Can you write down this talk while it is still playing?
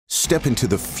Step into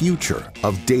the future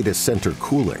of data center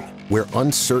cooling, where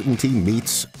uncertainty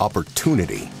meets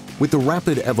opportunity. With the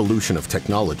rapid evolution of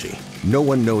technology, no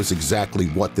one knows exactly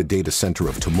what the data center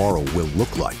of tomorrow will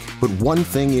look like. But one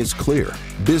thing is clear: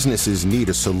 businesses need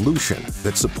a solution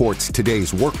that supports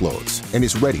today's workloads and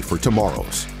is ready for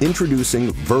tomorrow's.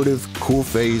 Introducing Vertiv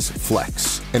CoolPhase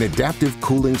Flex, an adaptive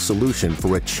cooling solution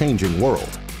for a changing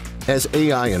world. As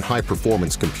AI and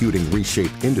high-performance computing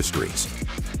reshape industries,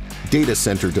 data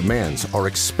center demands are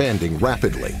expanding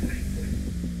rapidly.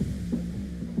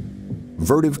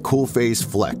 Vertiv CoolPhase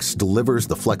Flex delivers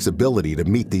the flexibility to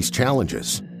meet these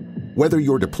challenges. Whether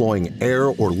you're deploying air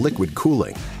or liquid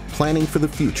cooling, planning for the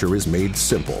future is made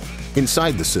simple.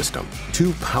 Inside the system,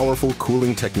 two powerful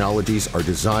cooling technologies are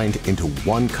designed into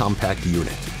one compact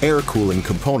unit. Air cooling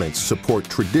components support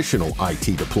traditional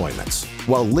IT deployments,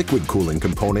 while liquid cooling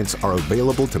components are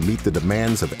available to meet the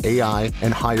demands of AI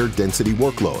and higher density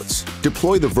workloads.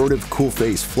 Deploy the Vertiv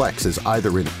CoolPhase Flex as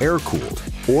either an air-cooled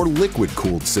or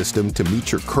liquid-cooled system to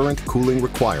meet your current cooling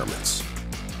requirements.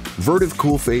 Vertiv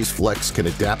CoolPhase Flex can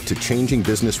adapt to changing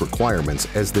business requirements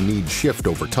as the needs shift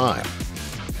over time.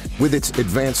 With its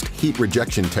advanced heat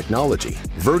rejection technology,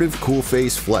 Vertiv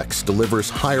CoolPhase Flex delivers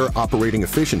higher operating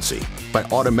efficiency by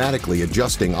automatically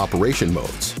adjusting operation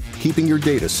modes, keeping your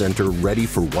data center ready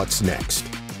for what's next.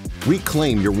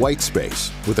 Reclaim your white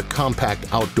space with a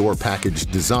compact outdoor package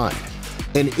design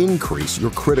and increase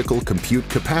your critical compute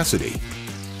capacity.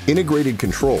 Integrated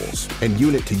controls and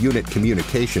unit-to-unit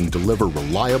communication deliver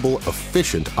reliable,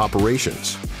 efficient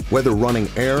operations, whether running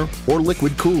air or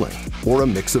liquid cooling, or a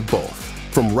mix of both.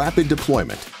 From rapid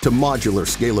deployment to modular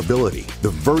scalability,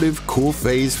 the Vertiv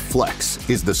CoolPhase Flex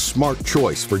is the smart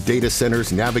choice for data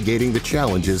centers navigating the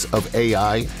challenges of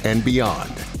AI and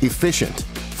beyond. Efficient,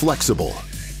 flexible,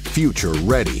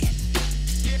 future-ready.